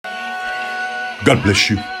God bless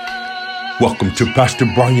you. Welcome to Pastor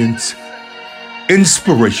Brian's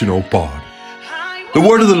Inspirational Pod. The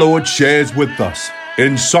word of the Lord shares with us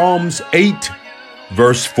in Psalms 8,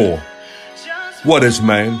 verse 4. What is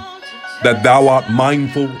man, that thou art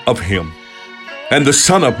mindful of him, and the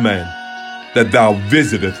Son of Man, that thou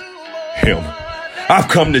visiteth him? I've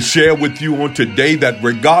come to share with you on today that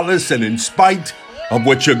regardless and in spite of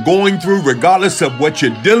what you're going through, regardless of what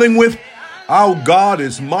you're dealing with, our God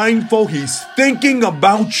is mindful. He's thinking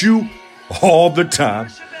about you all the time.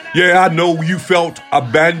 Yeah, I know you felt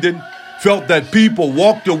abandoned, felt that people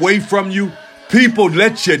walked away from you, people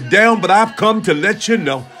let you down, but I've come to let you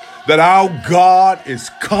know that our God is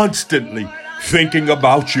constantly thinking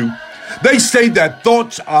about you. They say that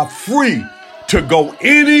thoughts are free to go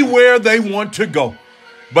anywhere they want to go,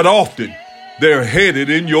 but often they're headed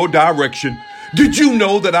in your direction. Did you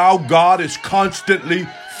know that our God is constantly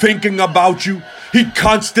thinking about you? He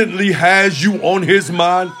constantly has you on his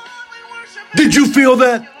mind. Did you feel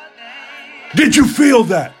that? Did you feel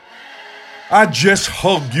that? I just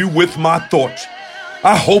hugged you with my thoughts.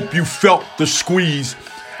 I hope you felt the squeeze.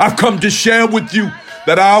 I've come to share with you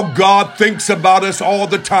that our God thinks about us all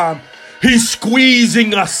the time. He's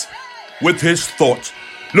squeezing us with his thoughts.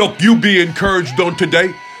 Look, you be encouraged on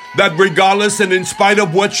today that regardless and in spite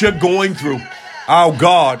of what you're going through, our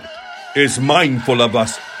God is mindful of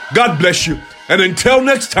us. God bless you. And until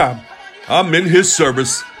next time, I'm in his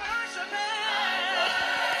service.